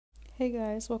Hey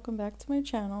guys, welcome back to my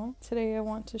channel. Today I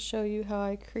want to show you how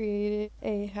I created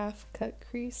a half cut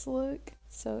crease look.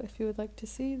 So if you would like to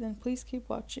see, then please keep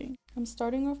watching. I'm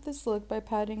starting off this look by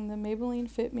patting the Maybelline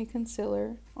Fit Me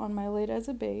concealer on my lid as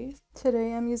a base.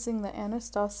 Today I'm using the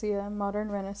Anastasia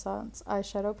Modern Renaissance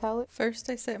eyeshadow palette. First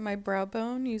I set my brow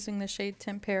bone using the shade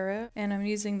Tempera, and I'm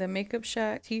using the Makeup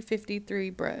Shack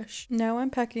T53 brush. Now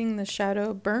I'm packing the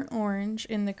shadow Burnt Orange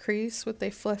in the crease with a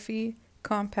fluffy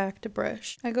compact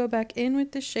brush. I go back in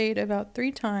with the shade about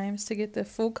 3 times to get the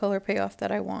full color payoff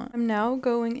that I want. I'm now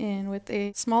going in with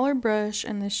a smaller brush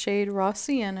and the shade Raw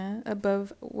Sienna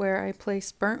above where I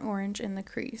placed Burnt Orange in the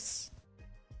crease.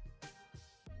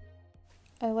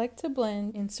 I like to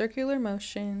blend in circular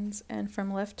motions and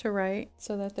from left to right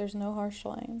so that there's no harsh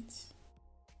lines.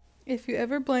 If you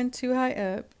ever blend too high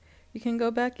up, you can go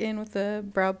back in with the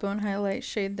brow bone highlight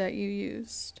shade that you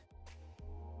used.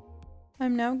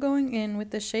 I'm now going in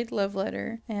with the shade Love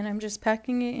Letter, and I'm just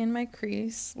packing it in my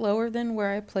crease, lower than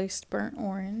where I placed Burnt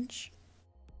Orange.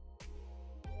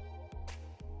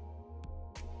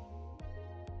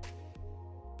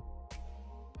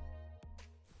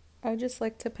 I just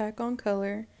like to pack on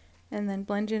color, and then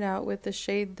blend it out with the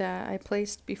shade that I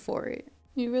placed before it.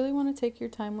 You really want to take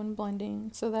your time when blending,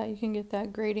 so that you can get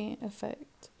that gradient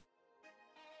effect.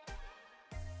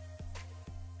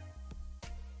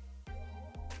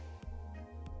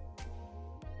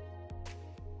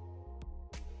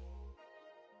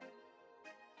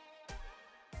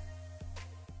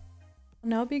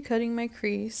 Now I'll be cutting my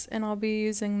crease, and I'll be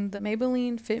using the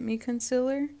Maybelline Fit Me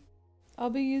concealer.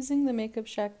 I'll be using the Makeup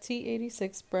Shack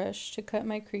T86 brush to cut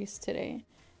my crease today.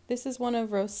 This is one of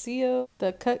Rocio,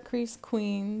 the Cut Crease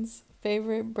Queen's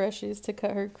favorite brushes to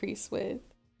cut her crease with.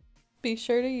 Be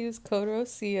sure to use code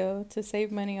Rocio to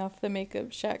save money off the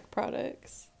Makeup Shack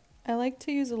products. I like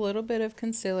to use a little bit of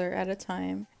concealer at a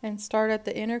time and start at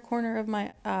the inner corner of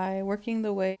my eye, working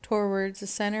the way towards the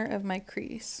center of my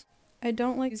crease. I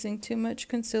don't like using too much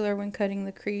concealer when cutting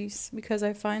the crease because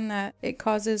I find that it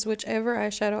causes whichever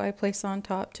eyeshadow I place on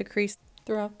top to crease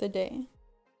throughout the day.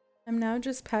 I'm now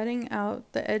just patting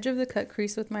out the edge of the cut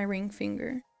crease with my ring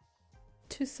finger.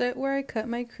 To set where I cut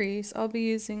my crease, I'll be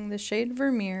using the shade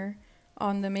Vermeer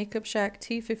on the Makeup Shack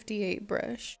T58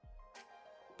 brush.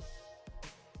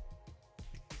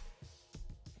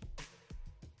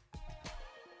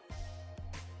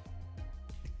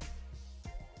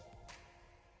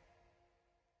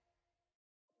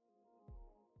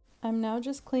 I'm now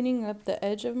just cleaning up the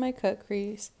edge of my cut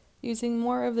crease using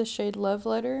more of the shade Love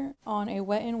Letter on a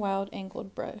Wet n Wild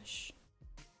angled brush.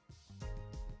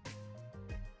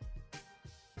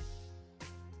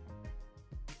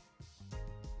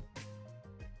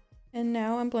 And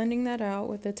now I'm blending that out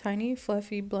with a tiny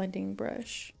fluffy blending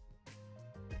brush.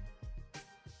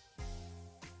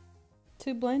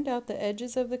 To blend out the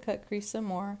edges of the cut crease some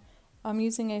more, I'm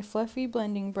using a fluffy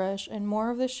blending brush and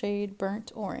more of the shade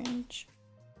Burnt Orange.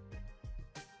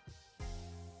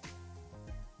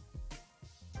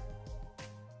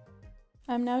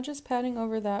 I'm now just patting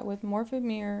over that with more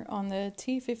Vermeer on the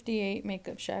T58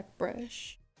 Makeup Shack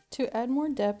brush. To add more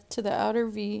depth to the outer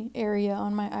V area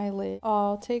on my eyelid,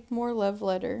 I'll take more Love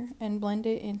Letter and blend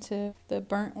it into the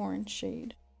Burnt Orange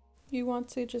shade. You want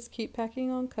to just keep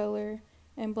packing on color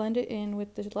and blend it in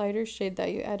with the lighter shade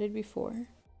that you added before.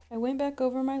 I went back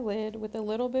over my lid with a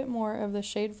little bit more of the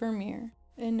shade Vermeer,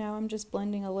 and now I'm just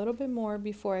blending a little bit more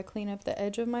before I clean up the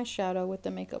edge of my shadow with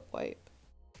the makeup wipe.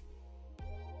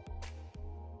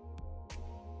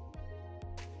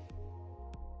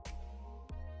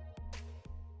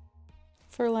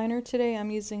 For liner today, I'm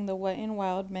using the Wet n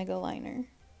Wild Megaliner.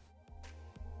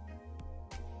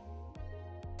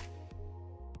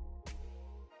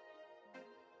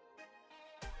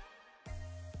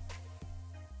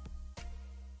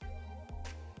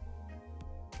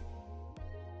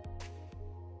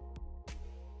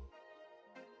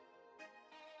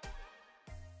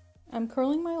 I'm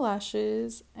curling my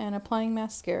lashes and applying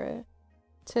mascara.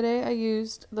 Today I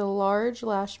used the large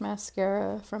lash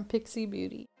mascara from Pixi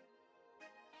Beauty.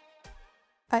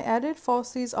 I added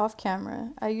falsies off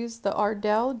camera. I used the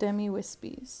Ardell Demi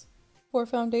Wispies. For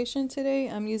foundation today,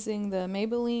 I'm using the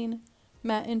Maybelline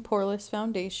Matte and Poreless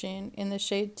Foundation in the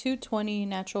shade 220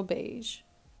 Natural Beige.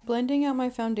 Blending out my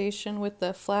foundation with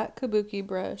the flat kabuki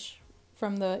brush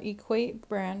from the Equate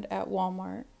brand at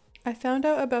Walmart. I found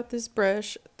out about this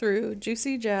brush through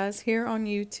Juicy Jazz here on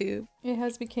YouTube. It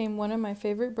has become one of my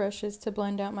favorite brushes to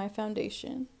blend out my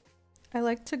foundation. I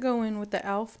like to go in with the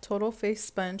e.l.f. Total Face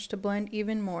Sponge to blend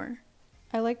even more.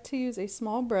 I like to use a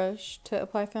small brush to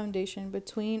apply foundation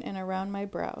between and around my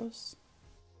brows.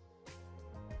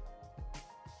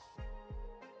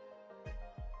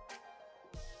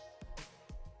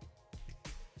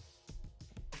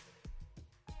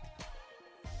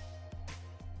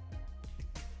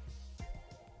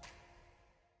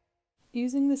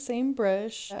 Using the same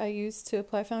brush I used to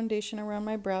apply foundation around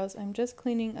my brows, I'm just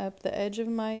cleaning up the edge of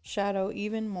my shadow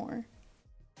even more.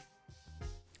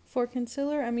 For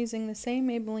concealer, I'm using the same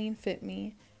Maybelline Fit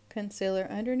Me concealer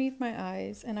underneath my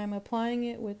eyes, and I'm applying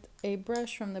it with a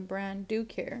brush from the brand Do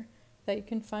Care that you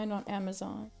can find on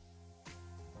Amazon.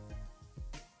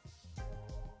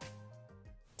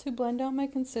 To blend out my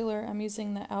concealer, I'm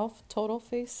using the e.l.f. Total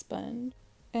Face Sponge,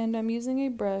 and I'm using a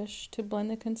brush to blend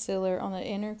the concealer on the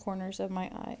inner corners of my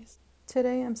eyes.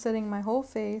 Today I'm setting my whole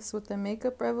face with the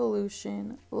Makeup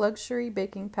Revolution Luxury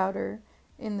Baking Powder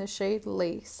in the shade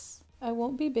Lace. I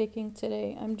won't be baking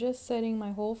today, I'm just setting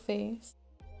my whole face.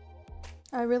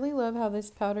 I really love how this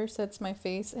powder sets my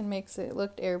face and makes it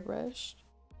look airbrushed.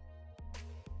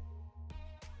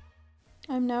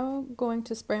 I'm now going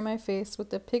to spray my face with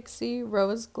the Pixi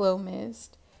Rose Glow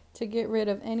Mist to get rid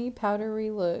of any powdery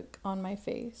look on my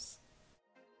face.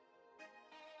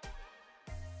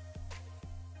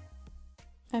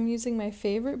 I'm using my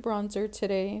favorite bronzer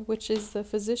today, which is the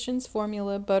Physicians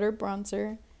Formula Butter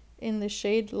Bronzer in the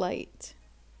shade Light.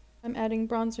 I'm adding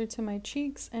bronzer to my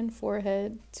cheeks and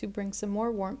forehead to bring some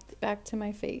more warmth back to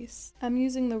my face. I'm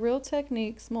using the Real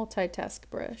Techniques multitask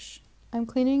brush. I'm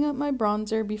cleaning up my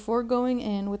bronzer before going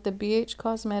in with the BH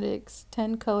Cosmetics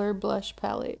 10 color blush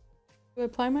palette. To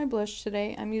apply my blush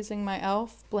today, I'm using my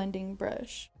e.l.f. blending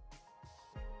brush.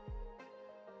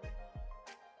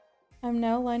 I'm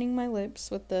now lining my lips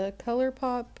with the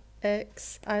Colourpop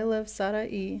X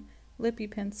iluvsarahii lippie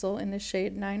pencil in the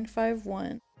shade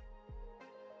 951.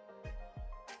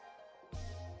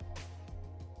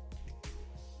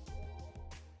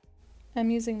 I'm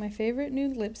using my favorite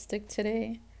nude lipstick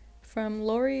today from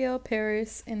Loreal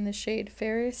Paris in the shade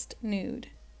Fairest Nude.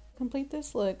 To complete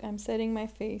this look, I'm setting my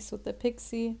face with the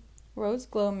Pixi Rose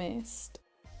Glow Mist.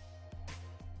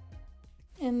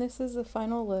 And this is the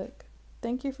final look.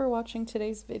 Thank you for watching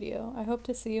today's video. I hope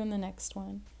to see you in the next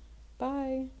one.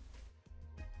 Bye!